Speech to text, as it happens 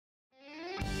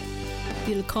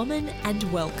Willkommen and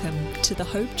welcome to the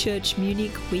Hope Church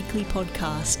Munich weekly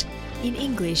podcast in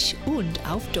English und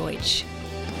auf Deutsch.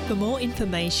 For more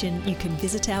information, you can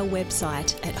visit our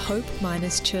website at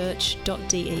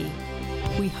hope-church.de.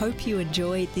 We hope you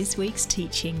enjoy this week's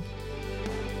teaching.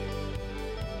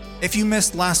 If you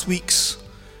missed last week's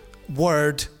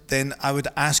word, then I would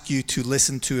ask you to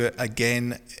listen to it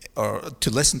again, or to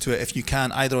listen to it if you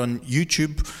can, either on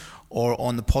YouTube or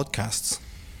on the podcasts.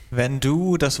 Wenn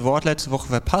du das Wort letzte Woche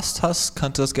verpasst hast,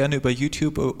 kannst du das gerne über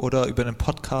YouTube oder über den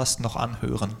Podcast noch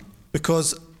anhören.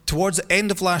 Because towards the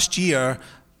end of last year,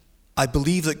 I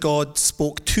believe that God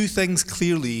spoke two things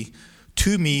clearly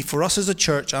to me, for us as a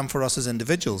church and for us as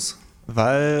individuals.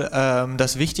 Weil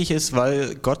das wichtig ist,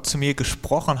 weil Gott zu mir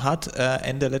gesprochen hat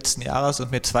Ende letzten Jahres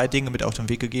und mir zwei Dinge mit auf den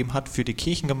Weg gegeben hat, für die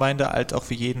Kirchengemeinde als auch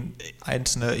für jeden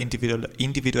einzelne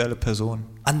individuelle Person.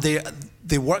 And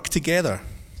they work together.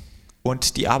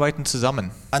 Und die arbeiten zusammen.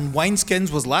 And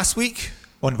wineskins was last week.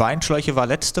 Und Weinschläuche war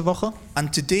letzte Woche.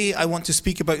 And today I want to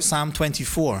speak about Psalm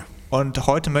 24. Und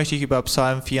heute möchte ich über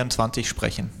Psalm 24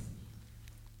 sprechen.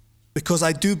 Because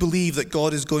I do believe that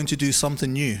God is going to do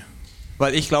something new.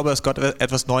 Weil ich glaube, dass Gott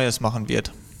etwas Neues machen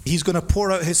wird. He's going to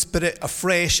pour out his spirit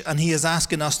afresh and he is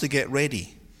asking us to get ready.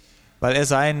 Weil er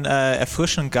seinen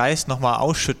erfrischenden Geist nochmal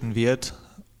ausschütten wird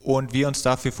und wir uns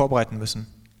dafür vorbereiten müssen.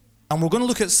 And we're going to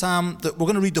look at we're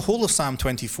going to read the whole of Psalm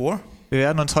 24. Wir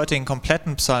werden uns heute den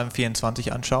kompletten Psalm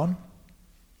 24 anschauen.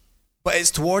 But it's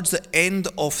towards the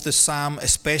end of the psalm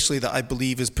especially that I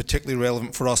believe is particularly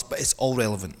relevant for us, but it's all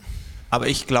relevant. Aber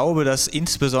ich glaube, dass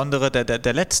insbesondere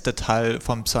der letzte Teil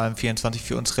vom Psalm 24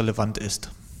 für uns relevant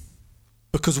ist.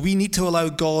 Because we need to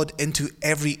allow God into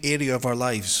every area of our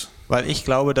lives. Weil ich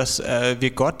glaube, dass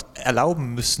wir Gott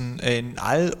erlauben müssen in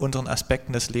all unseren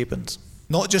Aspekten des Lebens.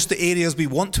 Not just the areas we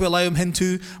want to allow him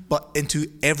into, but into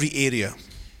every area.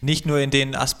 Nicht nur in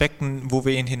den Aspekten, wo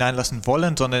wir ihn hineinlassen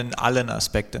wollen, sondern in allen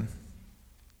Aspekten.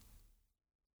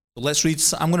 So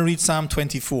I'm going to read Psalm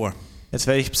 24. Jetzt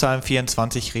werde ich Psalm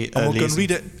 24 And we're going to lesen.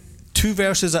 read it two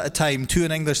verses at a time, two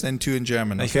in English, then two in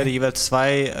German. Ich werde jeweils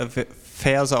zwei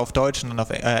Verse auf Deutsch und dann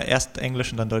auf erst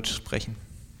Englisch und dann Deutsch sprechen.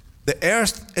 The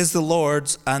earth is the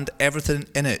Lord's and everything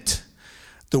in it,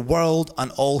 the world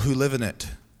and all who live in it.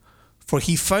 For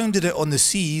he founded it on the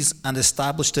seas and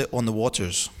established it on the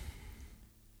waters.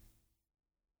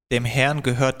 Dem Herrn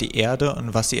gehört die Erde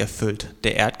und was sie erfüllt,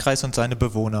 der Erdkreis und seine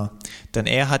Bewohner. Denn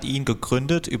er hat ihn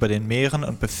gegründet über den Meeren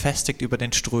und befestigt über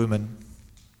den Strömen.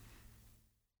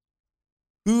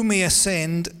 Who may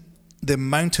ascend the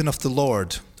mountain of the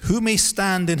Lord? Who may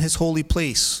stand in his holy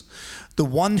place? The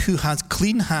one who has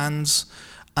clean hands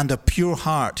and a pure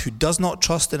heart, who does not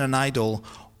trust in an idol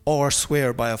or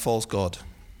swear by a false god.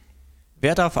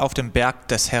 Wer darf auf den Berg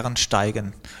des Herrn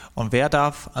steigen? Und wer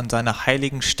darf an seiner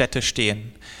heiligen Stätte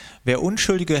stehen? Wer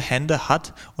unschuldige Hände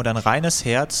hat und ein reines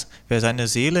Herz, wer seine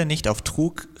Seele nicht auf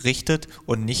Trug richtet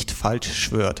und nicht falsch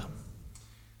schwört.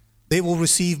 They will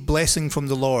receive blessing from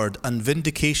the Lord and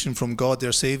vindication from God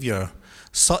their Saviour.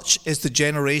 Such is the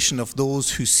generation of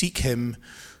those who seek him,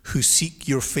 who seek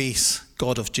your face,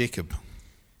 God of Jacob.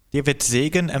 Der wird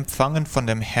Segen empfangen von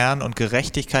dem Herrn und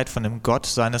Gerechtigkeit von dem Gott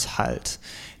seines Heils.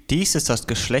 Dies ist das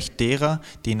Geschlecht derer,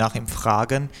 die nach ihm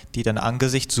fragen, die dein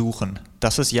Angesicht suchen.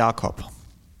 Das ist Jakob.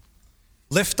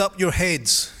 Lift up your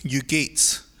heads, you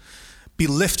gates. Be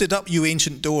lifted up, you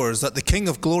ancient doors, that the King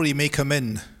of glory may come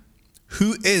in.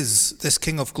 Who is this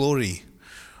King of glory?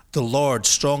 The Lord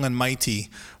strong and mighty,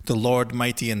 the Lord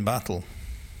mighty in battle.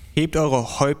 Hebt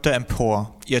eure Häupter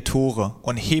empor, ihr Tore,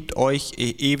 und hebt euch,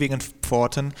 ihr ewigen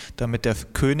Pforten, damit der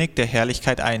König der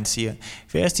Herrlichkeit einziehe.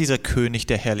 Wer ist dieser König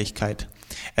der Herrlichkeit?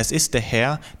 Es ist der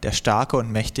Herr, der Starke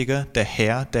und Mächtige, der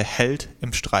Herr, der Held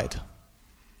im Streit.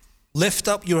 Lift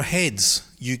up your heads,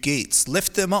 you gates.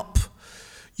 Lift them up,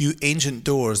 you ancient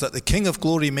doors, that the King of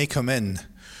glory may come in.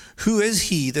 Who is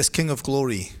he, this King of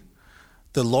glory?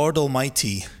 The Lord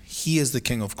Almighty, he is the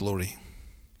King of glory.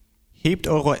 Hebt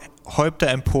eure Häupter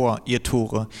empor, ihr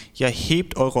Tore, ja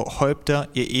hebt eure Häupter,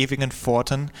 ihr ewigen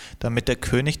Pforten, damit der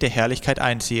König der Herrlichkeit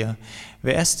einziehe.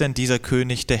 Wer ist denn dieser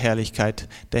König der Herrlichkeit?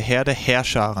 Der Herr der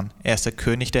Herrscharen, er ist der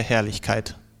König der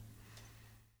Herrlichkeit.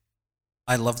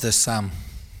 I love this psalm.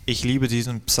 Ich liebe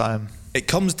diesen Psalm. It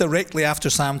comes directly after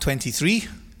Psalm 23.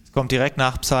 Es kommt direkt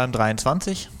nach Psalm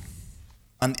 23.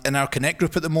 And in our Connect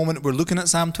group at the moment, we're looking at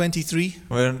Psalm 23.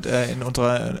 Und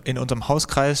in unserem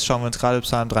Hauskreis schauen wir uns gerade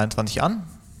Psalm 23 an.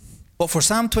 But for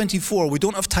Psalm 24, we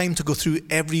don't have time to go through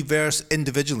every verse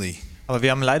individually. Aber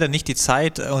wir haben leider nicht die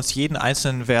Zeit, uns jeden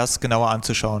einzelnen Vers genauer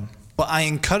anzuschauen. But I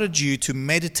encourage you to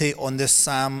meditate on this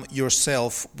psalm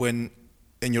yourself when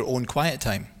in your own quiet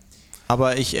time.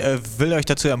 Aber ich will euch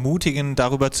dazu ermutigen,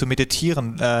 darüber zu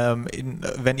meditieren,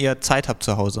 wenn ihr Zeit habt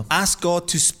zu Hause. Ask God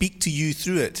to speak to you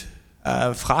through it.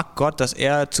 Fragt Gott, dass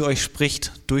er zu euch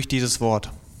spricht durch dieses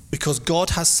Wort. Because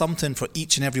God has something for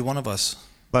each and every one of us.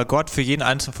 Weil Gott für jeden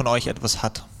einzelnen von euch etwas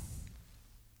hat.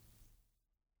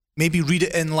 Maybe read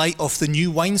it in light of the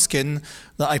new wineskin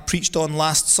that I preached on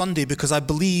last Sunday, because I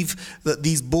believe that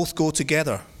these both go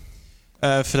together.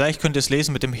 Vielleicht könnt ihr es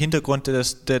lesen mit dem Hintergrund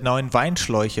der neuen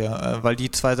Weinschläuche, weil die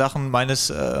zwei Sachen weil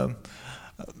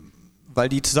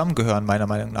die zusammengehören, meiner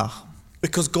Meinung nach.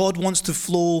 Because God wants to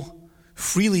flow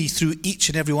freely through each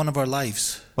and every one of our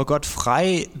lives. Weil Gott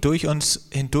frei durch uns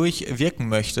hindurch wirken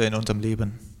möchte in unserem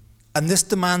Leben. And this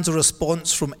demands a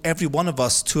response from every one of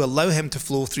us to allow him to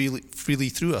flow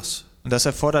freely through us. Und das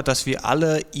erfordert, dass wir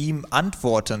alle ihm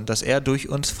antworten, dass er durch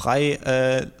uns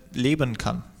frei leben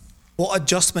kann. What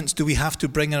adjustments do we have to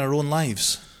bring in our own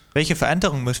lives? Welche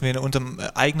Veränderungen müssen wir in unserem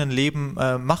eigenen Leben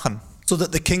machen? So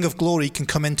that the King of Glory can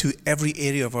come into every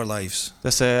area of our lives.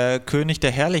 Dass der König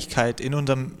der Herrlichkeit in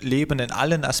unserem Leben in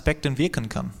allen Aspekten wirken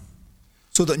kann.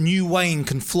 So that new wine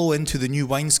can flow into the new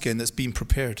wineskin that's been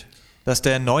prepared. Dass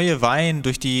der neue Wein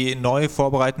durch die neu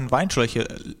vorbereiteten Weinschläuche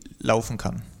laufen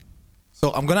kann.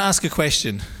 So I'm going to ask a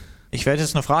question. Ich werde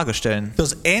jetzt eine Frage stellen.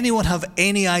 Does anyone have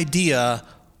any idea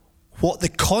what the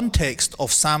context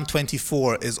of Psalm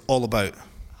 24 is all about?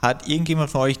 Hat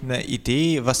irgendjemand von euch eine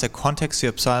Idee, was der Kontext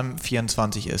für Psalm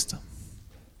 24 ist?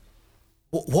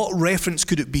 What reference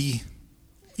could it be?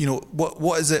 You know,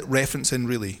 what is it referencing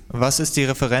really? Was ist die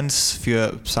Referenz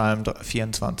für Psalm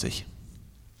 24?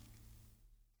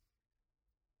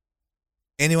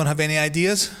 Anyone have any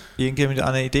ideas? Irgendjemand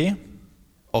eine Idee?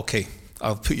 Okay,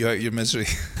 I'll put you out of your misery.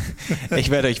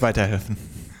 Ich werde euch weiterhelfen.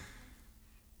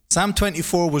 Psalm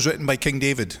 24 was written by King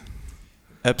David.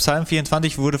 Psalm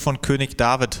 24 wurde von König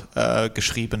David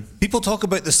geschrieben. People talk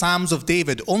about the Psalms of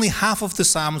David. Only half of the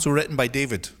Psalms were written by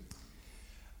David.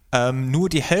 Nur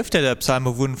die Hälfte der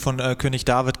Psalme wurden von König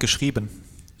David geschrieben.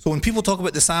 So when people talk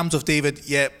about the Psalms of David,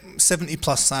 70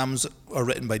 plus Psalms are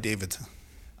written by David.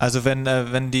 Also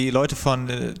wenn die Leute von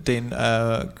den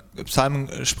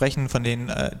Psalmen sprechen, von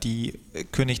denen die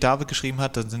König David geschrieben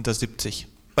hat, dann sind das 70.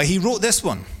 But he wrote this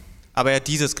one. Aber er hat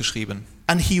dieses geschrieben.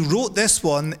 And he wrote this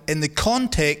one in the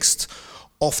context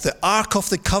of the Ark of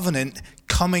the Covenant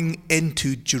coming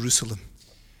into Jerusalem.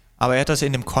 Aber er hat das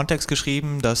in dem Kontext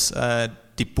geschrieben, dass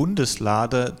die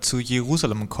Bundeslade zu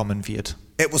Jerusalem kommen wird.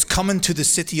 It was coming to the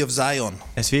city of Zion.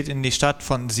 Es wird in die Stadt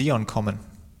von Zion kommen.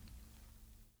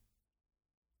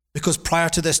 Because prior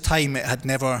to this time it had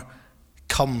never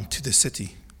come to the city.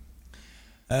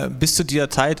 Bis zu dieser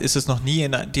Zeit ist es noch nie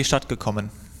in die Stadt gekommen.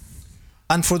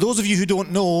 And for those of you who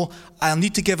don't know, I'll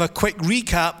need to give a quick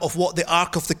recap of what the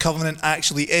Ark of the Covenant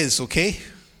actually is, okay?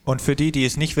 Und für die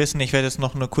es nicht wissen, ich werde jetzt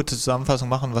noch eine kurze Zusammenfassung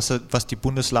machen, was die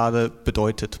Bundeslade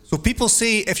bedeutet. So people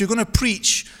say if you're going to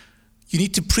preach, you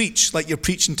need to preach like you're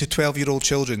preaching to 12-year-old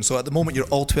children. So at the moment you're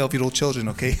all 12-year-old children,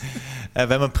 okay?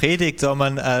 Wenn man predigt, soll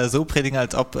man so predigen,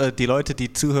 als ob die Leute,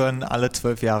 die zuhören, alle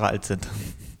 12 Jahre alt sind.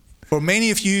 For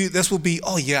many of you, this will be,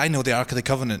 oh yeah, I know the Ark of the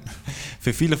Covenant.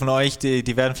 Für viele von euch,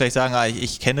 die werden vielleicht sagen,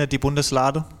 ich kenne die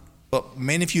Bundeslade. But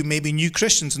many of you may be new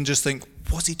Christians and just think,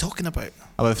 what's he talking about?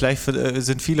 Aber vielleicht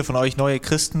sind viele von euch neue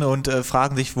Christen und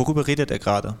fragen sich, worüber redet er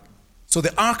gerade? So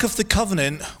the Ark of the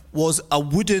Covenant was a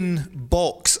wooden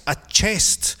box, a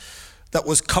chest that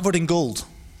was covered in gold.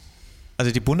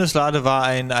 Also die Bundeslade war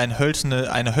eine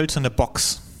hölzerne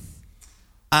Box.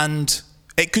 And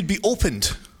it could be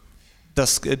opened.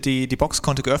 Die Box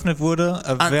konnte geöffnet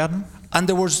werden. And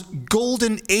there was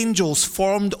golden angels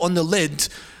formed on the lid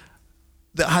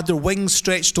that had their wings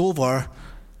stretched over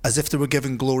as if they were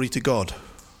giving glory to God.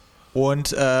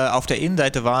 Und auf der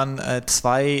Innenseite waren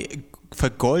zwei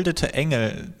vergoldete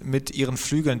Engel mit ihren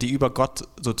Flügeln, die über Gott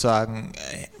sozusagen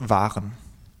waren.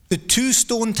 The 2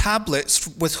 stone tablets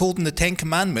with holding the 10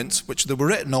 commandments, which they were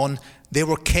written on, they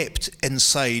were kept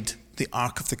inside the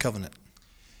Ark of the Covenant.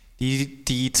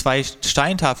 Die 2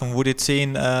 Steintafeln, wo die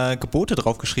 10 Gebote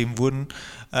draufgeschrieben wurden,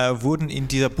 wurden in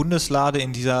dieser Bundeslade,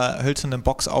 in dieser hölzernen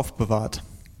Box aufbewahrt.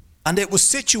 And it was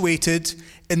situated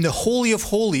in the Holy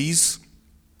of Holies,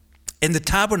 in the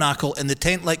tabernacle, in the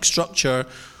tent-like structure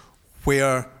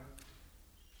where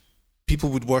people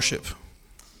would worship.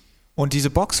 Und diese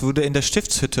Box wurde in der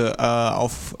Stiftshütte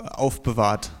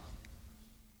aufbewahrt.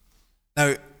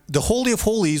 Now, the Holy of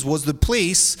Holies was the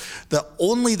place that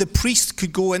only the priest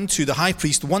could go into, the high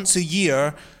priest, once a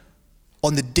year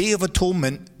on the Day of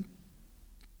Atonement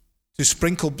to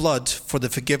sprinkle blood for the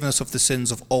forgiveness of the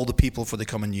sins of all the people for the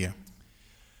coming year.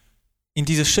 In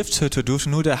diese Stiftshütte durfte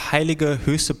nur der heilige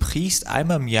höchste Priester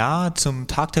einmal im Jahr zum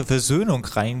Tag der Versöhnung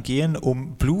reingehen,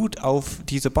 um Blut auf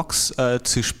diese Box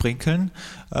zu sprinkeln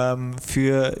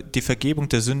für die Vergebung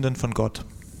der Sünden von Gott.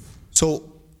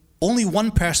 So only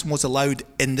one person was allowed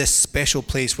in this special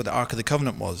place where the Ark of the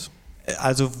Covenant was.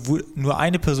 Also nur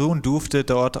eine Person durfte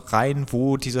dort rein,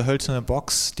 wo diese hölzerne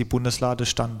Box, die Bundeslade,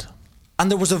 stand. And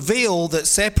there was a veil that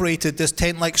separated this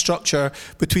tent-like structure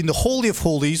between the Holy of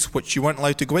Holies, which you weren't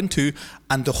allowed to go into,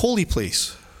 and the holy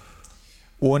place.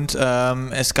 Und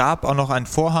es gab auch noch einen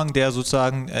Vorhang, der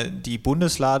sozusagen die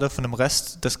Bundeslade von dem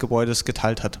Rest des Gebäudes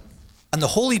geteilt hat. And the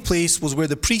holy place was where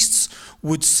the priests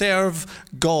would serve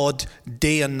God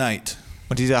day and night.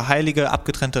 Und dieser heilige,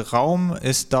 abgetrennte Raum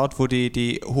ist dort, wo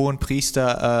die hohen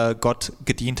Priester Gott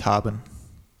gedient haben.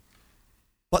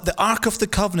 But the Ark of the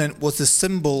Covenant was a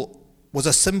symbol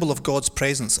of God's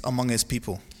presence among his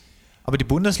people. Aber die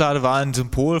Bundeslade war ein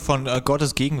Symbol von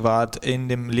Gottes Gegenwart in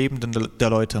dem Leben der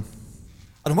Leute.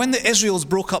 And when the Israelites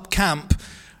broke up camp,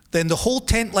 then the whole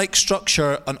tent-like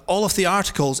structure and all of the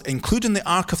articles, including the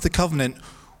Ark of the Covenant,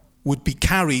 would be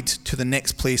carried to the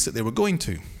next place that they were going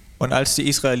to. Und als die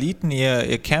Israeliten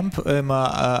ihr Camp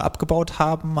immer abgebaut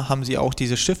haben, haben sie auch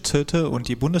diese Stiftshütte und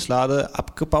die Bundeslade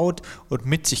abgebaut und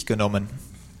mit sich genommen.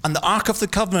 And the Ark of the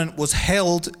Covenant was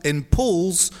held in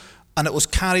poles and it was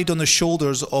carried on the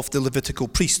shoulders of the Levitical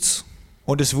priests.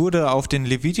 Und es wurde auf den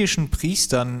levitischen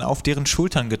Priestern auf deren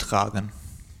Schultern getragen.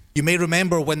 You may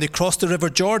remember when they crossed the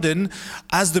river Jordan,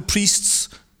 as the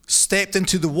priests stepped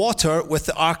into the water with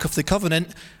the Ark of the Covenant,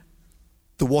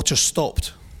 the water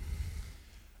stopped.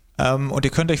 Und ihr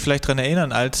könnt euch vielleicht daran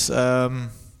erinnern, als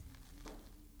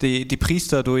die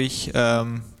Priester durch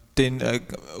den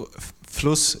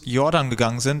Fluss Jordan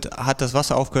gegangen sind, hat das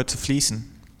Wasser aufgehört zu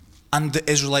fließen. And the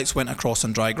Israelites went across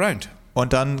on dry ground.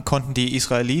 Und dann konnten die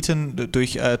Israeliten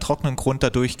durch trockenen Grund da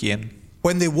durchgehen.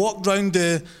 When they walked round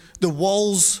the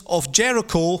walls of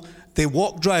Jericho, they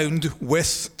walked round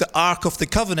with the Ark of the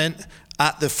Covenant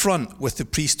at the front, with the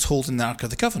priests holding the Ark of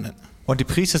the Covenant. Und die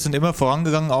Priester sind immer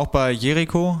vorangegangen, auch bei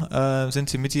Jericho sind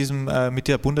sie mit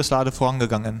der Bundeslade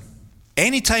vorangegangen.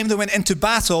 Anytime they went into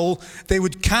battle, they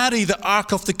would carry the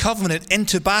Ark of the Covenant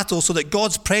into battle so that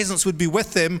God's presence would be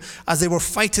with them as they were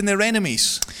fighting their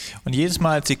enemies. Und jedes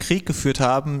Mal, als sie Krieg geführt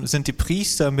haben, sind die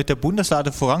Priester mit der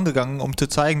Bundeslade vorangegangen, um zu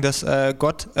zeigen, dass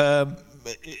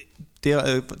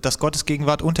dass Gottes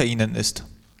Gegenwart unter ihnen ist.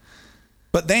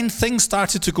 But then things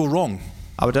started to go wrong.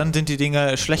 Aber dann sind die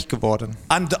Dinge schlecht geworden.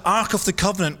 And the Ark of the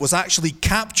Covenant was actually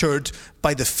captured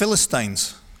by the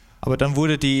Philistines. Aber dann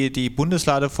wurde die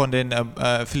Bundeslade von den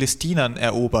Philistинern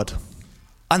erobert.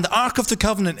 And the Ark of the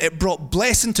Covenant, it brought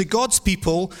blessing to God's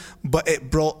people, but it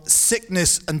brought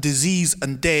sickness and disease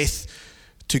and death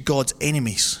to God's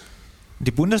enemies.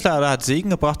 Die Bundeslade hat Segen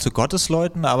gebracht zu Gottes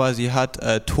Leuten, aber sie hat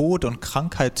Tod und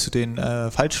Krankheit zu den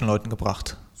falschen Leuten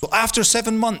gebracht. So after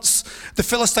 7 months, the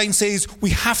Philistine says,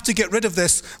 we have to get rid of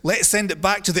this. Let's send it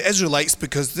back to the Israelites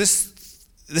because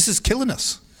this is killing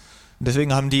us.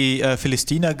 Deswegen haben die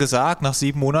Philistiner gesagt, nach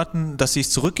 7 Monaten, dass sie es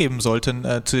zurückgeben sollten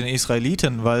zu den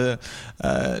Israeliten, weil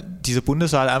diese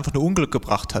Bundeslade einfach nur Unglück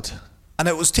gebracht hat. And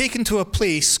it was taken to a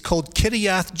place called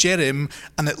Kiriath Jearim,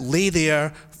 and it lay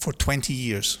there for 20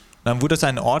 years. Dann wurde es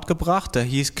an einen Ort gebracht, der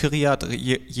hieß Kiriath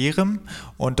Jearim,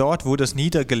 und dort wurde es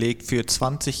niedergelegt für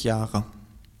 20 Jahre.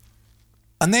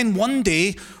 And then one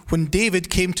day, when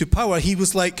David came to power, he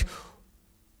was like,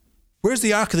 where's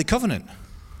the Ark of the Covenant?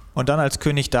 Und dann, als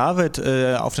König David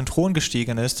auf den Thron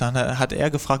gestiegen ist, dann hat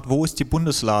er gefragt, wo ist die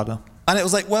Bundeslade? And it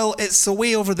was like, well, it's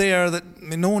way over there that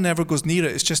no one ever goes near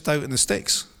it. It's just out in the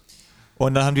sticks.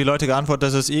 Und dann haben die Leute geantwortet,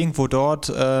 das ist irgendwo dort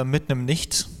mitten im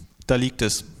Nichts, da liegt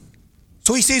es.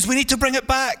 So he says, we need to bring it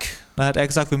back. Dann hat er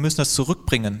gesagt, wir müssen das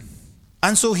zurückbringen.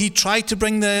 And so he tried to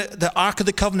bring the Ark of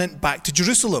the Covenant back to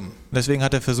Jerusalem. Und deswegen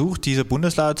hat er versucht, diese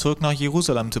Bundeslade zurück nach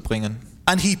Jerusalem zu bringen.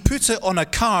 And he put it on a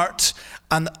cart,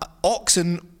 and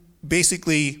oxen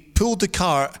basically pulled the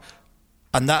cart,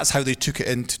 and that's how they took it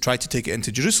in to try to take it into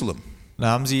Jerusalem. Da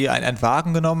haben sie einen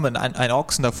Wagen genommen, einen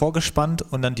Ochsen davor gespannt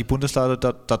und dann die Bundeslade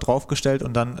da drauf gestellt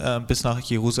und dann bis nach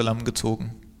Jerusalem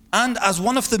gezogen. And as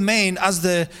one of the men, as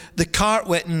the cart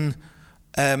went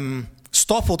and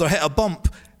stoppled or hit a bump,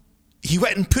 he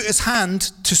went and put his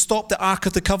hand to stop the Ark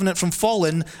of the Covenant from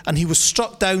falling, and he was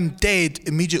struck down dead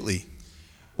immediately.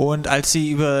 Und als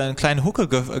sie über einen kleinen Huckel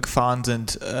gefahren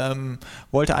sind,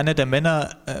 wollte einer der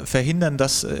Männer verhindern,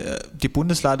 dass die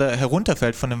Bundeslade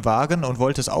herunterfällt von dem Wagen und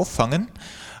wollte es auffangen.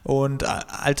 Und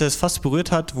als er es fast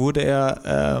berührt hat, wurde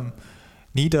er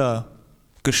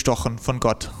niedergestochen von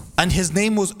Gott. And his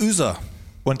name was Uzzah.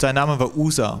 Und sein Name war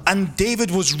Usa. And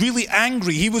David was really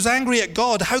angry. He was angry at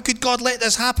God. How could God let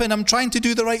this happen? I'm trying to do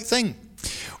the right thing.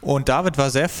 Und David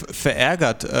war sehr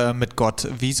verärgert mit Gott.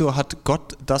 Wieso hat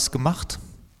Gott das gemacht?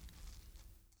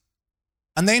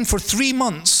 And then for 3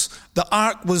 months, the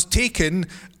ark was taken,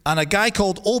 and a guy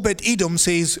called Obed-Edom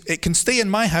says, it can stay in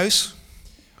my house.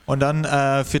 Und dann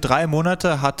für 3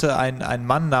 Monate hatte ein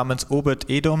Mann namens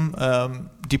Obed-Edom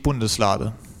die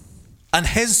Bundeslade. And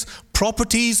his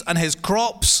properties and his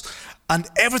crops and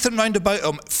everything round about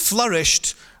him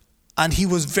flourished, and he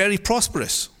was very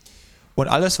prosperous. Und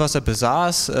alles, was er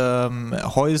besaß,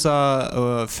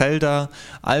 Häuser, Felder,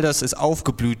 all das ist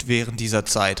aufgeblüht während dieser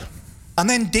Zeit. And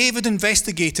then David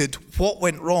investigated what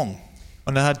went wrong.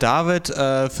 Und dann hat David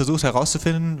versucht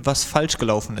herauszufinden, was falsch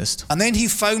gelaufen ist. And then he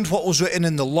found what was written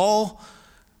in the law,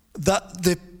 that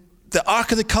the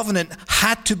Ark of the Covenant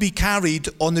had to be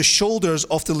carried on the shoulders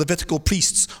of the Levitical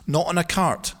priests, not on a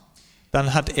cart.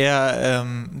 Dann hat er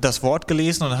das Wort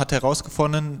gelesen und hat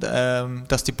herausgefunden,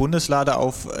 dass die Bundeslade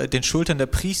auf den Schultern der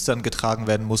Priester getragen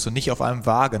werden muss und nicht auf einem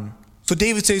Wagen. So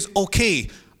David says, okay,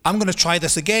 I'm going to try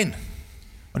this again.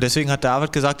 Und deswegen hat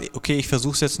David gesagt, okay, ich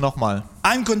versuche es jetzt nochmal.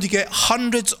 I'm going to get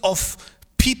hundreds of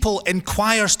people in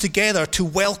choirs together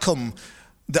to welcome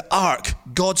the Ark,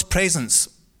 God's presence,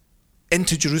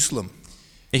 into Jerusalem.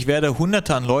 Ich werde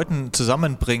Hunderte an Leuten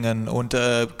zusammenbringen und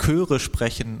Chöre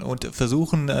sprechen und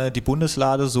versuchen, die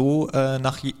Bundeslade so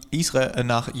nach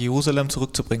Jerusalem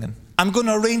zurückzubringen. I'm going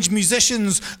to arrange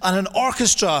musicians and an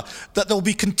orchestra that there will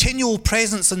be continual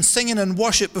presence and singing and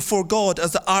worship before God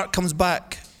as the Ark comes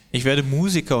back. Ich werde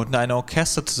Musiker und ein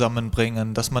Orchester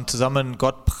zusammenbringen, dass man zusammen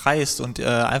Gott preist und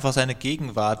einfach seine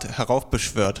Gegenwart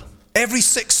heraufbeschwört. Every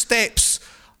 6 steps,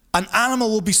 an animal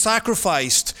will be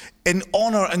sacrificed in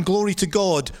honor and glory to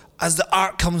God as the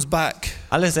Ark comes back.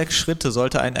 Alle 6 Schritte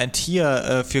sollte ein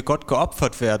Tier für Gott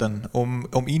geopfert werden,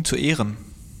 um ihn zu ehren.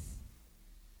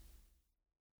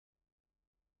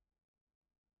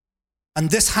 And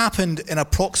this happened in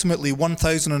approximately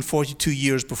 1042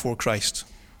 years before Christ.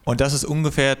 Und das ist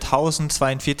ungefähr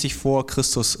 1042 vor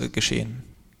Christus geschehen.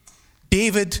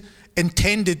 David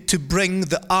intended to bring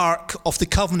the Ark of the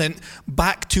Covenant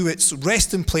back to its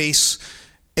resting place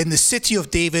in the city of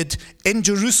David in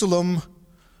Jerusalem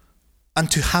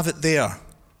and to have it there.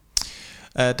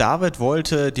 David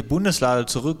wollte die Bundeslade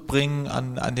zurückbringen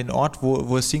an den Ort,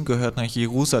 wo es hingehört, nach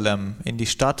Jerusalem, in die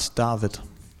Stadt David.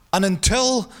 And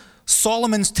until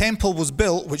Solomon's temple was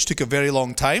built, which took a very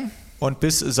long time, und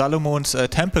bis Salomons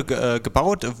Tempel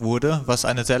gebaut wurde, was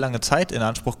eine sehr lange Zeit in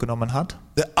Anspruch genommen hat,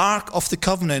 the Ark of the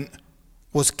Covenant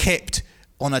was kept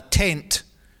on a tent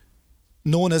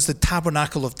known as the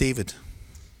Tabernacle of David.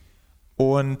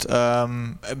 Und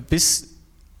bis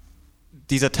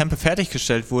dieser Tempel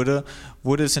fertiggestellt wurde,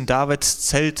 wurde es in Davids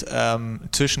Zelt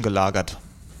zwischengelagert.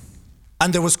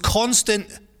 And there was constant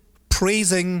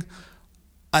praising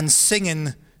and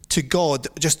singing to God,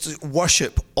 just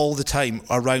worship all the time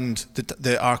around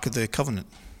the Ark of the Covenant.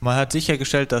 Man hat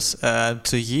sichergestellt, dass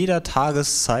zu jeder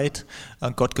Tageszeit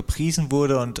Gott gepriesen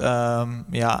wurde und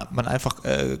man einfach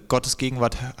Gottes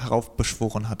Gegenwart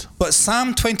heraufbeschworen hat. But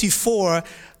Psalm 24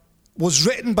 was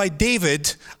written by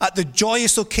David at the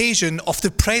joyous occasion of the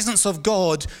presence of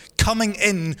God coming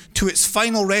in to its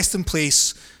final resting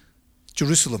place,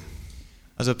 Jerusalem.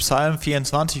 Also Psalm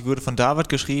 24 wurde von David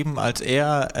geschrieben, als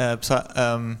er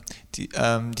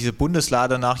diese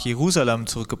Bundeslade nach Jerusalem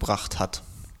zurückgebracht hat.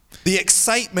 The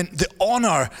excitement, the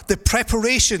honor, the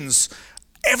preparations,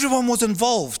 everyone was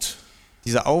involved.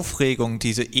 Diese Aufregung,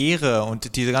 diese Ehre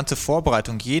und diese ganze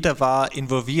Vorbereitung, jeder war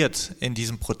involviert in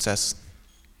diesem Prozess.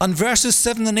 And verses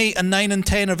 7 and 8 and 9 and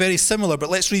 10 are very similar, but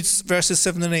let's read verses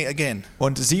 7 and 8 again.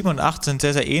 Und 7 und 8 sind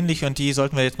sehr, sehr ähnlich und die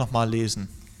sollten wir jetzt nochmal lesen.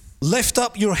 Lift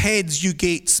up your heads, you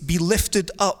gates, be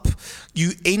lifted up,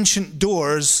 you ancient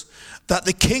doors, that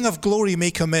the King of glory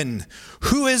may come in.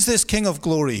 Who is this King of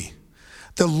glory?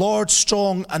 The Lord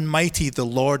strong and mighty, the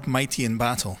Lord mighty in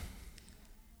battle.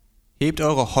 Hebt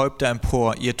eure Häupter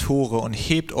empor, ihr Tore, und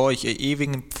hebt euch, ihr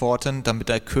ewigen Pforten, damit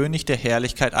der König der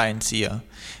Herrlichkeit einziehe.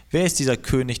 Wer ist dieser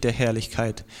König der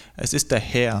Herrlichkeit? Es ist der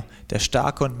Herr, der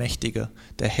Starke und Mächtige,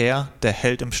 der Herr, der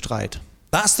Held im Streit.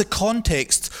 That's the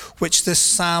context which this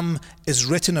psalm is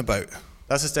written about.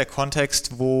 Das ist der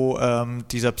Kontext, wo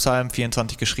dieser Psalm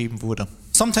 24 geschrieben wurde.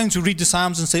 Sometimes we read the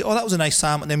Psalms and say, oh, that was a nice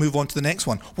psalm, and then move on to the next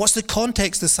one. What's the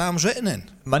context the psalm's written in?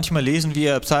 Manchmal lesen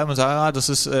wir Psalmen und sagen, das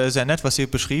ist sehr nett, was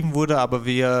hier beschrieben wurde, aber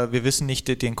wir wissen nicht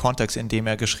den Kontext, in dem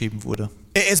er geschrieben wurde.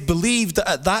 It is believed that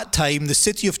at that time the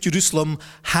city of Jerusalem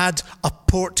had a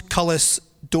portcullis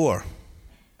door.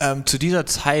 Zu dieser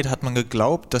Zeit hat man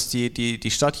geglaubt, dass die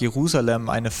Stadt Jerusalem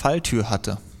eine Falltür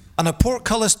hatte. And a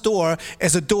portcullis door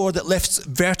is a door that lifts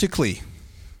vertically,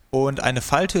 Und eine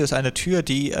Falltür ist eine Tür,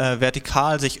 die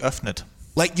vertikal sich öffnet.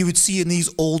 like you would see in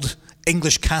these old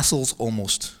English castles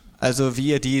almost. Also wie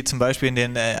ihr die zum Beispiel in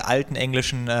den alten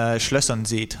englischen Schlössern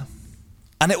seht.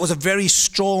 And it was a very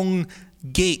strong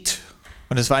gate.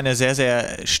 Und es war eine sehr,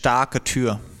 sehr starke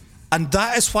Tür. And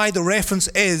that is why the reference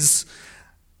is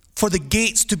for the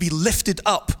gates to be lifted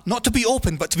up. Not to be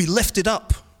opened, but to be lifted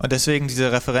up. Und deswegen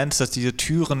diese Referenz, dass diese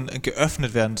Türen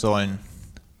geöffnet werden sollen.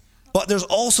 But there's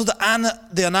also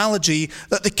the analogy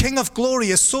that the King of Glory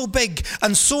is so big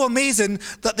and so amazing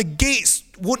that the gates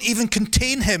won't even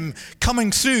contain him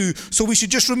coming through. So we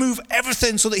should just remove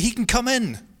everything so that he can come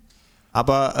in.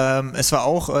 Aber es war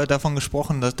auch davon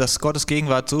gesprochen, dass Gottes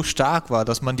Gegenwart so stark war,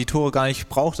 dass man die Tore gar nicht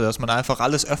brauchte, dass man einfach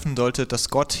alles öffnen sollte, dass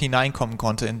Gott hineinkommen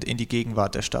konnte in die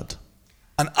Gegenwart der Stadt.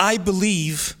 And I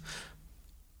believe,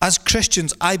 as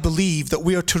Christians, I believe that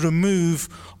we are to remove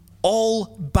all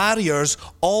barriers,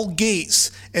 all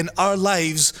gates in our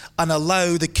lives and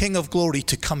allow the King of Glory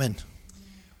to come in.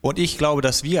 Und ich glaube,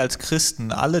 dass wir als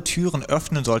Christen alle Türen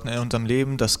öffnen sollten in unserem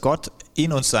Leben, dass Gott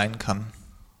in uns sein kann.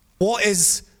 What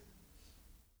is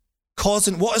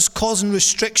causing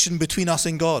restriction between us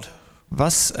and God?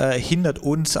 Was hindert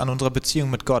uns an unserer Beziehung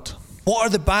mit Gott? What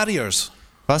are the barriers?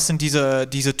 Was sind diese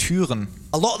Türen?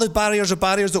 A lot of the barriers are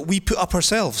barriers that we put up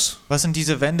ourselves. Was sind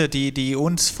diese Wände, die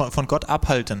uns von Gott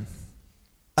abhalten?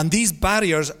 And these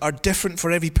barriers are different for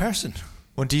every person.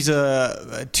 Und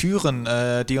diese Türen,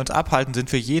 die uns abhalten, sind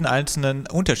für jeden Einzelnen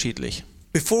unterschiedlich.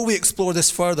 Before we explore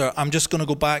this further, I'm just going to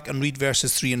go back and read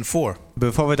verses 3 and 4.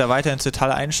 Bevor wir da weiter ins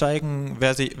Detail einsteigen,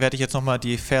 werde ich jetzt nochmal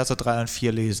die Verse 3 und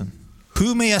 4 lesen.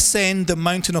 Who may ascend the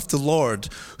mountain of the Lord?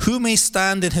 Who may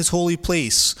stand in his holy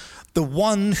place? The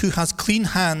one who has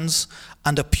clean hands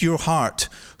and a pure heart,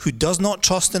 who does not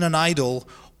trust in an idol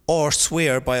or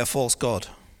swear by a false god.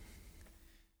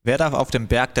 Wer darf auf dem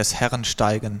Berg des Herrn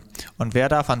steigen? Und wer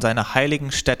darf an seiner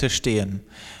heiligen Stätte stehen?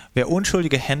 Wer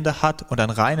unschuldige Hände hat und ein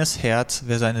reines Herz,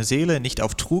 wer seine Seele nicht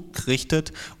auf Trug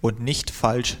richtet und nicht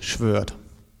falsch schwört.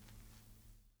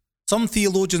 Some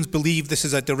theologians believe this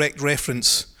is a direct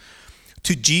reference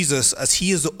to Jesus, as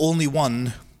he is the only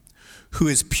one who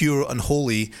is pure and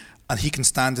holy, and he can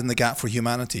stand in the gap for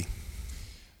humanity.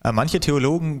 Manche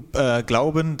Theologen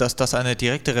glauben, dass das eine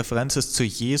direkte Referenz ist zu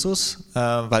Jesus,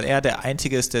 weil er der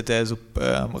Einzige ist, der so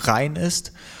rein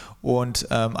ist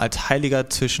und als Heiliger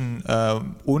zwischen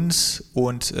uns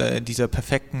und dieser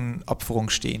perfekten Opferung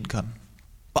stehen kann.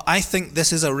 But I think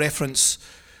this is a reference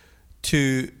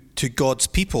to God's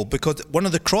people, because one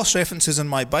of the cross references in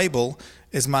my Bible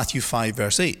is Matthew 5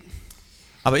 verse 8.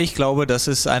 Aber ich glaube, das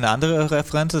ist eine andere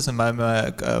Referenz. In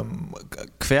meiner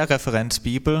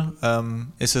Querreferenz-Bibel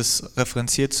ist es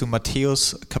referenziert zu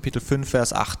Matthäus Kapitel 5,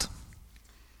 Vers 8.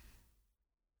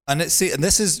 And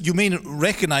you may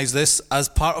recognize this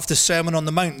as part of the Sermon on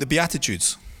the Mount, the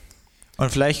Beatitudes.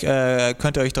 Und vielleicht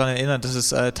könnt ihr euch daran erinnern, das ist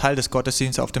Teil des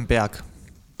Gottesdienstes auf dem Berg.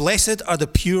 Blessed are the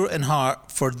pure in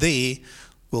heart, for they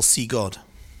will see God.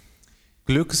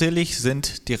 Glückselig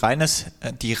sind die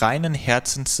reinen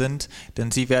Herzens sind,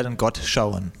 denn sie werden Gott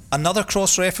schauen. Another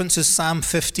cross-reference is Psalm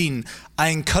 15.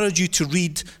 I encourage you to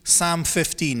read Psalm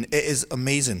 15. It is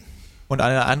amazing. Und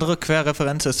eine andere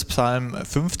Querreferenz ist Psalm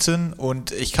 15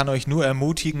 und ich kann euch nur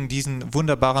ermutigen, diesen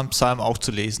wunderbaren Psalm auch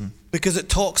zu lesen. Because it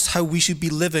talks how we should be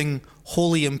living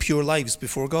holy and pure lives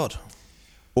before God.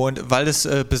 Und weil es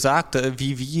besagt,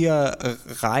 wie wir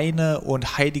reine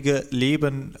und heilige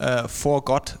Leben vor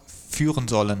Gott führen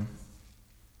sollen.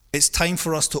 It's time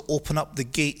for us to open up the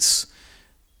gates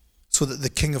so that the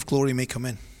King of Glory may come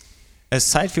in. Es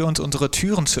ist Zeit für uns, unsere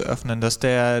Türen zu öffnen, dass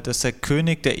der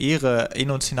König der Ehre in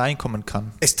uns hineinkommen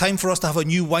kann. It's time for us to have a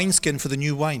new wineskin for the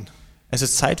new wine. Es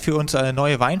ist Zeit für uns,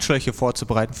 neue Weinschläuche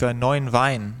vorzubereiten für einen neuen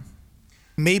Wein.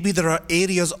 Maybe there are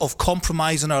areas of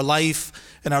compromise in our lives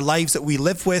that we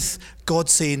live with.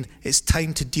 God's saying it's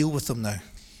time to deal with them now.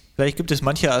 Vielleicht gibt es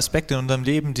manche Aspekte in unserem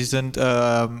Leben, die sind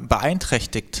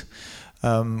beeinträchtigt,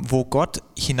 wo Gott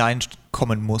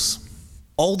hineinkommen muss.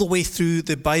 All the way through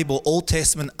the Bible, Old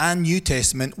Testament and New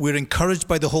Testament, we're encouraged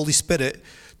by the Holy Spirit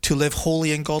to live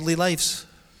holy and godly lives.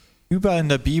 Überall in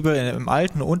der Bibel, im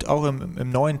Alten und auch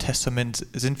im Neuen Testament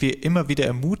sind wir immer wieder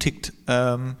ermutigt,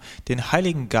 den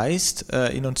Heiligen Geist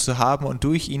in uns zu haben und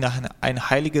durch ihn ein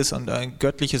heiliges und ein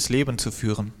göttliches Leben zu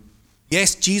führen.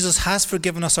 Yes, Jesus has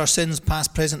forgiven us our sins,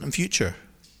 past, present and future.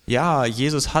 Ja,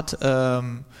 Jesus hat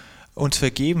uns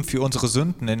vergeben für unsere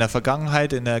Sünden in der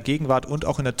Vergangenheit, in der Gegenwart und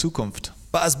auch in der Zukunft.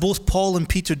 But as both Paul and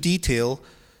Peter detail,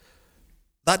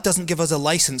 that doesn't give us a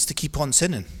license to keep on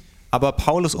sinning. Aber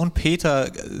Paulus und Peter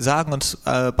sagen uns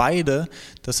beide,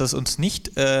 dass das uns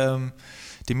nicht den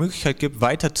die Möglichkeit gibt,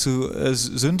 weiter zu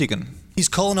sündigen.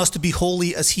 He's calling us to be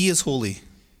holy as he is holy.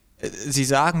 Sie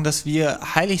sagen, dass wir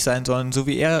heilig sein sollen, so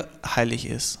wie er heilig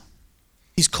ist.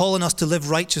 He's calling us to live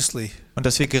righteously. Und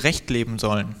dass wir gerecht leben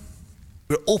sollen.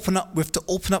 We have to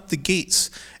open up the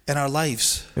gates in our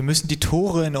lives. Wir müssen die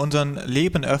Tore in unserem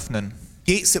Leben öffnen.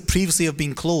 Gates that previously have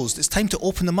been closed. It's time to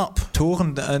open them up.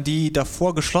 Toren, die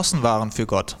davor geschlossen waren für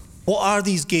Gott. What are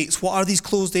these gates? What are these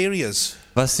closed areas?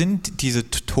 Was sind diese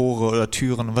Tore oder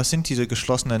Türen? Was sind diese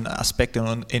geschlossenen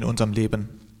Aspekte in unserem Leben?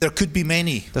 There could be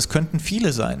many. Das könnten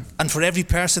viele sein. And for every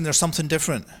person there's something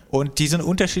different. Und die sind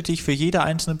unterschiedlich für jede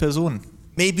einzelne Person.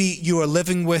 Maybe you are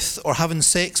living with or having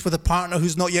sex with a partner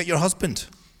who's not yet your husband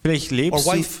Vielleicht or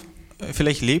wife.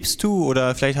 Vielleicht lebst du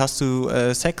oder vielleicht hast du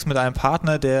Sex mit einem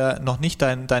Partner, der noch nicht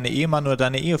deine Ehemann oder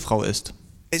deine Ehefrau ist.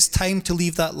 It's time to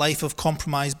leave that life of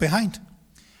compromise behind.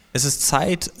 Es ist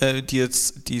Zeit,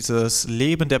 dieses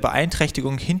Leben der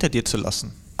Beeinträchtigung hinter dir zu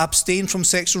lassen. Abstain from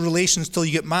sexual relations till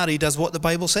you get married, as what the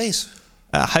Bible says.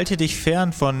 Halte dich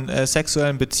fern von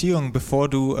sexuellen Beziehungen, bevor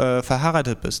du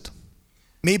verheiratet bist.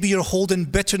 Maybe you're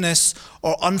holding bitterness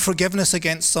or unforgiveness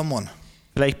against someone.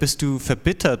 Vielleicht bist du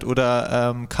verbittert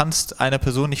oder kannst einer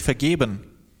Person nicht vergeben.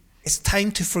 It's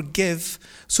time to forgive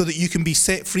so that you can be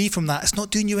set free from that. It's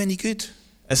not doing you any good.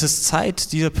 Es ist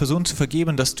Zeit, dieser Person zu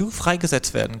vergeben, dass du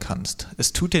freigesetzt werden kannst.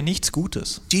 Es tut dir nichts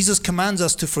Gutes. Jesus commands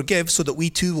us to forgive so that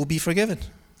we too will be forgiven.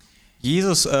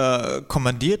 Jesus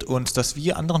kommandiert uns, dass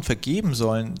wir anderen vergeben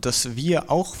sollen, dass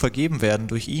wir auch vergeben werden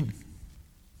durch ihn.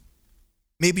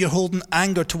 Maybe you're holding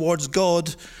anger towards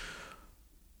God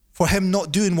for him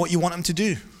not doing what you want him to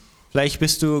do. Vielleicht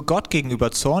bist du Gott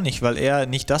gegenüber zornig, weil er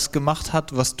nicht das gemacht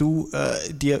hat, was du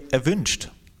dir erwünscht.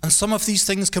 And some of these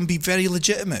things can be very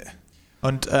legitimate.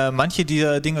 Und manche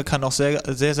dieser Dinge kann auch sehr,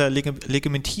 sehr, sehr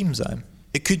legitim sein.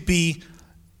 It could be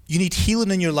you need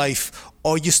healing in your life,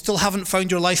 or you still haven't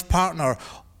found your life partner,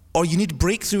 or you need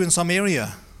breakthrough in some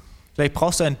area. Vielleicht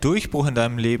brauchst du einen Durchbruch in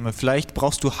deinem Leben, vielleicht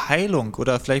brauchst du Heilung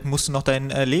oder vielleicht musst du noch deinen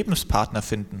Lebenspartner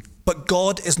finden. But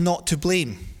God is not to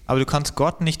blame. Aber du kannst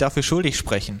Gott nicht dafür schuldig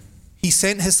sprechen. He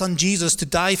sent his son Jesus to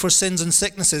die for sins and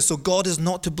sicknesses, so God is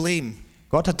not to blame.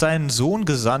 Gott hat seinen Sohn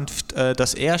gesandt,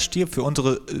 dass er stirbt für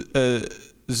unsere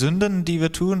Sünden, die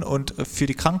wir tun, und für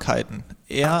die Krankheiten.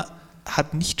 Er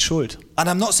hat nicht Schuld. And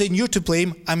I'm not saying you're to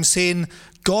blame, I'm saying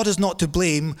God is not to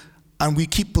blame, and we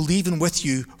keep believing with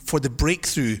you for the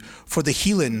breakthrough, for the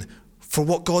healing, for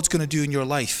what God's going to do in your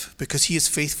life, because he is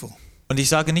faithful. Und ich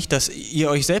sage nicht, dass ihr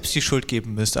euch selbst die Schuld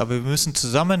geben müsst, aber wir müssen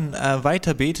zusammen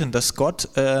weiter beten, dass Gott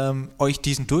euch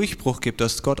diesen Durchbruch gibt,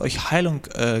 dass Gott euch Heilung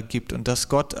gibt und dass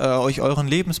Gott euch euren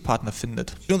Lebenspartner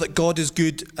findet. You know that God is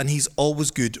good and he's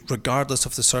always good, regardless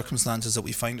of the circumstances that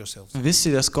we find ourselves. Wisst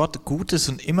ihr, dass Gott gut ist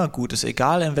und immer gut ist,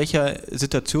 egal in welcher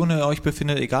Situation ihr euch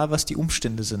befindet, egal was die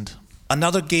Umstände sind.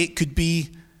 Another gate could be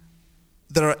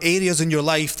there are areas in your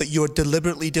life that you are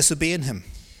deliberately disobeying him.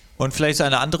 Und vielleicht ist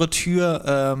eine andere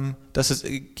Tür, dass es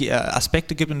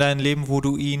Aspekte gibt in deinem Leben, wo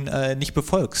du ihn nicht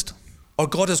befolgst. Or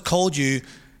God has called you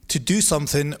to do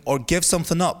something or give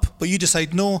something up, but you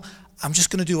decide, no, I'm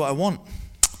just going to do what I want.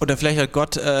 Oder vielleicht hat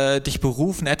Gott dich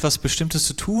berufen, etwas Bestimmtes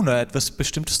zu tun oder etwas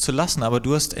Bestimmtes zu lassen, aber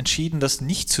du hast entschieden, das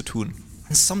nicht zu tun.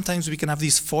 And sometimes we can have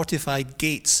these fortified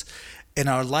gates in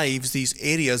our lives, these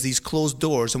areas, these closed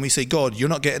doors, and we say, God, you're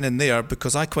not getting in there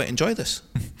because I quite enjoy this.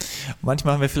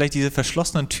 Manchmal haben wir vielleicht diese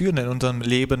verschlossenen Türen in unserem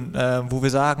Leben, wo wir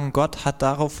sagen, Gott hat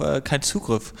darauf keinen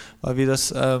Zugriff, weil wir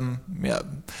das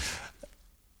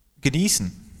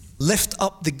genießen. Lift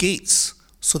up the gates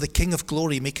so the King of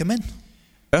Glory may come in.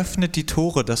 Öffnet die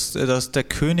Tore, dass der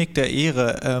König der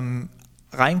Ehre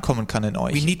reinkommen kann in We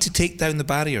euch. need to take down the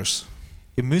barriers.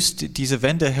 Ihr müsst diese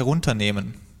Wände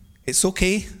herunternehmen. It's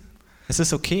okay. Es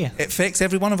ist okay. It affects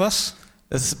every one of us.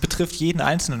 Es betrifft jeden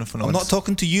Einzelnen von I'm not uns.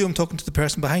 talking to you, I'm talking to the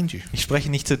person behind you. Ich spreche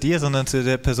nicht zu dir, sondern zu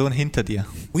der Person hinter dir.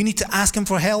 We need to ask him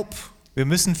for help. Wir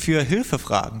müssen für Hilfe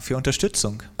fragen, für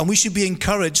Unterstützung. And we should be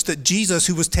encouraged that Jesus,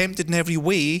 who was tempted in every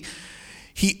way,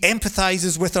 he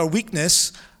empathizes with our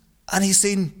weakness, and he's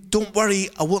saying, don't worry,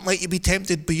 I won't let you be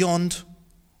tempted beyond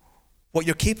what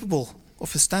you're capable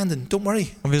of withstanding. Don't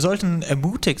worry. Und wir sollten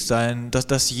ermutigt sein,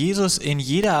 dass Jesus in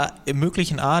jeder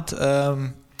möglichen Art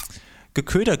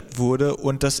geködert wurde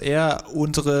und dass er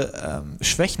unsere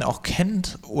Schwächen auch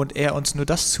kennt und er uns nur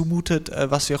das zumutet,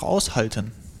 was wir auch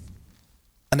aushalten.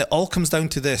 And it all comes down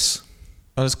to this: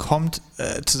 Und es kommt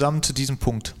zusammen zu diesem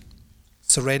Punkt.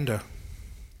 surrender.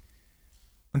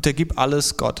 Und er gibt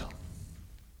alles Gott.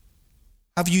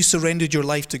 Have you surrendered your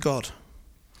life to God?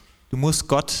 Du musst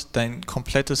Gott dein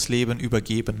komplettes Leben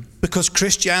übergeben. Because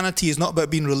Christianity is not about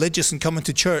being religious and coming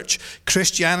to church.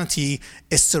 Christianity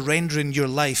is surrendering your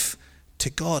life to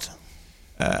God.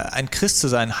 Ein Christ zu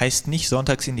sein heißt nicht,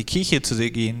 sonntags in die Kirche zu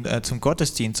gehen, zum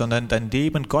Gottesdienst, sondern dein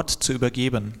Leben Gott zu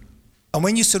übergeben. And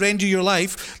when you surrender your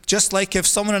life, just like if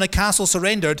someone in a castle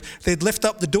surrendered, they'd lift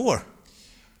up the door.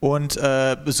 Und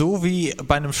so wie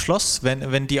bei einem Schloss,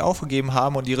 wenn die aufgegeben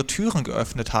haben und ihre Türen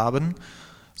geöffnet haben,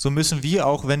 so müssen wir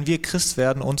auch, wenn wir Christ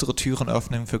werden, unsere Türen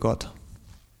öffnen für Gott.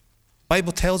 The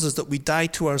Bible tells us that we die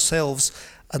to ourselves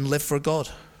and live for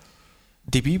God.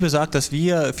 Die Bibel sagt, dass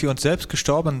wir für uns selbst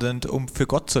gestorben sind, um für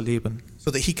Gott zu leben. So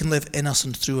that he can live in us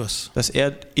and through us. Dass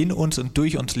er in uns und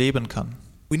durch uns leben kann.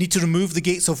 We need to remove the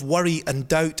gates of worry and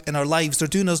doubt in our lives. They're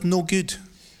doing us no good.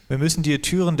 Wir müssen die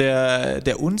Türen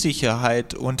der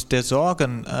Unsicherheit und der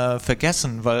Sorgen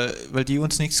vergessen, weil die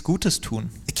uns nichts Gutes tun.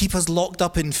 They keep us locked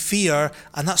up in fear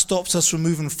and that stops us from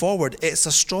moving forward. It's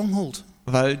a stronghold.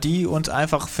 Weil die uns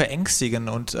einfach verängstigen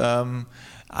und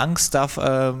Angst darf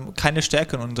keine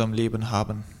Stärke in unserem Leben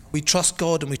haben. We trust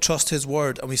God and we trust His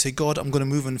word and we say, God, I'm going to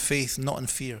move in faith, not in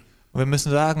fear. Und wir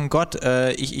müssen sagen, Gott,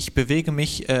 ich bewege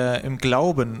mich im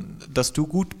Glauben, dass du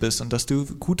gut bist und dass du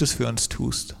Gutes für uns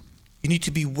tust. You need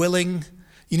to be willing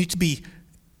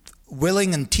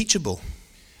and teachable.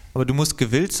 Aber du musst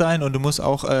gewillt sein und du musst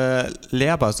auch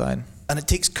lehrbar sein. And it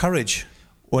takes courage.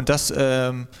 Und das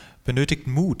benötigt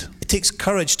Mut. It takes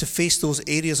courage to face those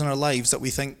areas in our lives that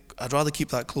we think, I'd rather keep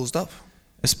that closed up.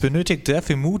 Es benötigt sehr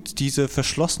viel Mut, diese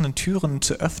verschlossenen Türen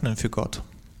zu öffnen für Gott.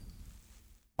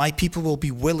 My people will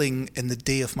be willing in the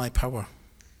day of my power.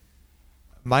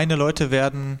 Meine Leute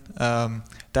werden,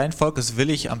 dein Volk ist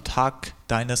willig am Tag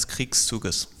deines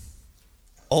Kriegszuges.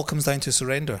 All comes down to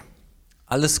surrender.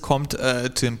 Alles kommt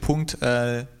zu dem Punkt,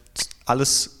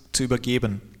 alles zu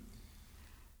übergeben.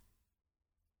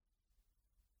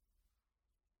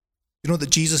 You know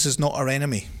that Jesus is not our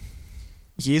enemy.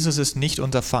 Jesus ist nicht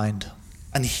unser Feind.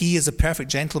 And he is a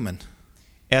perfect gentleman.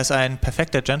 Er ist ein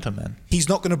perfekter Gentleman. He's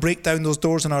not going to break down those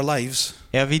doors in our lives.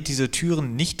 Er wird diese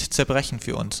Türen nicht zerbrechen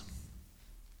für uns.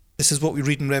 This is what we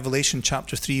read in Revelation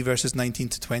chapter 3 verses 19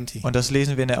 to 20. Und das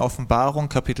lesen wir in der Offenbarung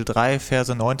Kapitel 3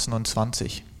 Verse 19 und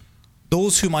 20.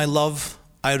 Those whom I love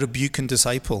I rebuke and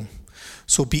disciple.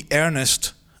 So be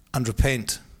earnest and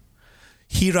repent.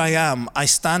 Here I am, I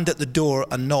stand at the door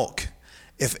and knock.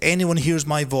 If anyone hears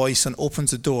my voice and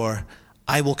opens the door,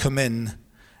 I will come in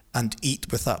and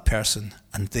eat with that person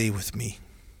and they with me.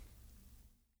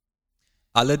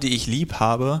 Alle, die ich lieb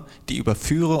habe, die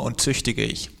überführe und züchtige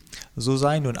ich. So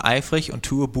sei nun eifrig und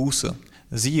tue Buße.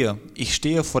 Siehe, ich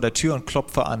stehe vor der Tür und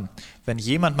klopfe an. Wenn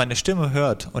jemand meine Stimme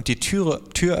hört und die Tür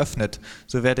öffnet,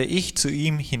 so werde ich zu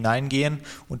ihm hineingehen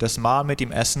und das Mahl mit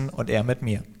ihm essen und er mit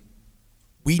mir.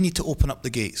 We need to open up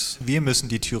the gates. Wir müssen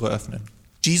die Türe öffnen.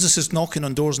 Jesus is knocking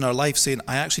on doors in our life saying,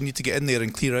 I actually need to get in there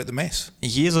and clear out the mess.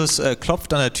 Jesus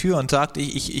klopft an der Tür und sagt,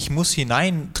 ich muss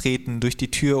hineintreten durch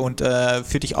die Tür und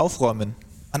für dich aufräumen.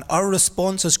 And our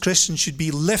response as Christians should be,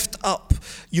 lift up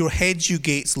your heads, you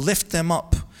gates, lift them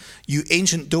up, you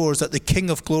ancient doors, that the King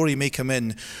of glory may come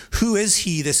in. Who is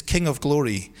he, this King of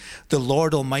glory? The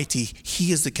Lord Almighty,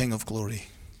 he is the King of glory.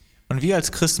 Und wir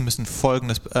als Christen müssen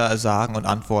Folgendes sagen und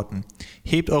antworten.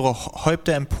 Hebt eure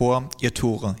Häupter empor, ihr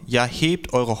Tore. Ja,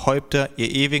 hebt eure Häupter, ihr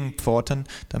ewigen Pforten,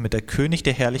 damit der König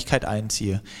der Herrlichkeit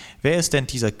einziehe. Wer ist denn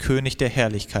dieser König der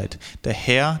Herrlichkeit? Der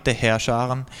Herr der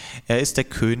Herrscharen, er ist der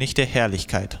König der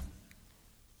Herrlichkeit.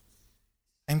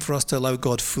 Time for us to allow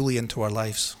God fully into our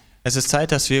lives. Es ist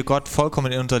Zeit, dass wir Gott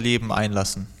vollkommen in unser Leben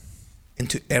einlassen.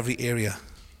 Into every area.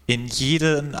 In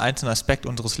jeden einzelnen Aspekt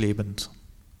unseres Lebens.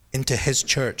 Into his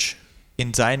church.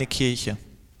 In seine Kirche.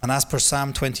 And as per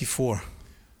Psalm 24.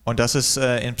 Und das ist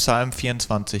in Psalm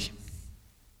 24.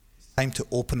 Time to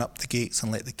open up the gates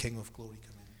and let the King of glory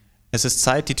come in. Es ist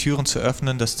Zeit, die Türen zu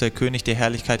öffnen, dass der König der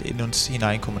Herrlichkeit in uns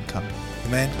hineinkommen kann.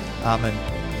 Amen. Amen.